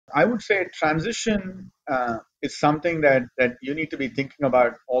I would say transition is something that you need to be thinking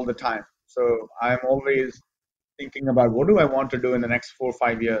about all the time. So I'm always thinking about what do I want to do in the next 4 or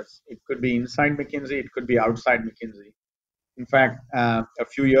 5 years. It could be inside McKinsey, it could be outside McKinsey. In fact, a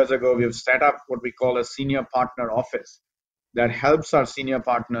few years ago, we've set up what we call a senior partner office that helps our senior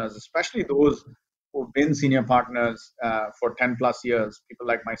partners, especially those who've been senior partners for 10 plus years, people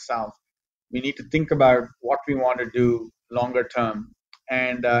like myself. We need to think about what we want to do longer term.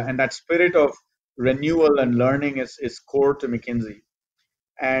 And that spirit of renewal and learning is core to McKinsey.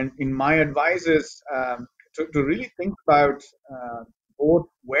 And in my advice is to really think about both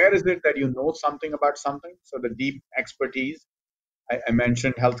where is it that you know something about something, so the deep expertise. I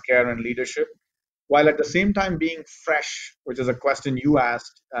mentioned healthcare and leadership, while at the same time being fresh, which is a question you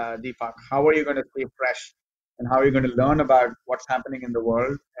asked, Deepak. How are you going to stay fresh, and how are you going to learn about what's happening in the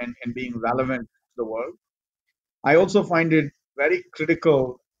world and being relevant to the world? I also find it very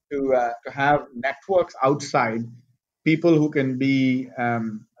critical to have networks outside, people who can be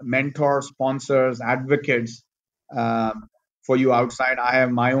mentors, sponsors, advocates for you outside. I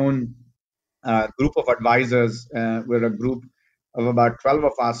have my own group of advisors. We're a group of about 12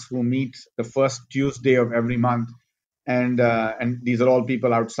 of us who meet the first Tuesday of every month. And these are all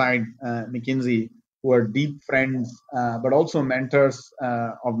people outside McKinsey who are deep friends, but also mentors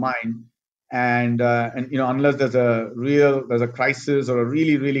of mine. And unless there's a crisis or a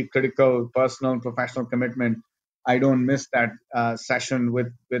really critical personal and professional commitment, I don't miss that session with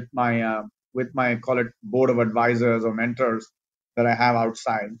my call it board of advisors or mentors that I have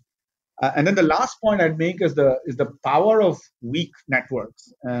outside. And then the last point I'd make is the power of weak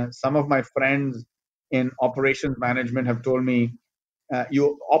networks. Some of my friends in operations management have told me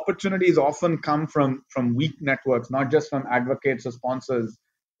your opportunities often come from weak networks, not just from advocates or sponsors.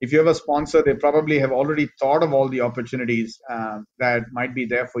 If you have a sponsor, they probably have already thought of all the opportunities that might be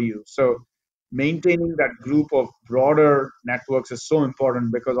there for you. So maintaining that group of broader networks is so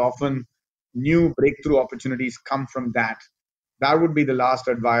important because often new breakthrough opportunities come from that. That would be the last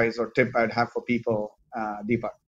advice or tip I'd have for people, Deepak.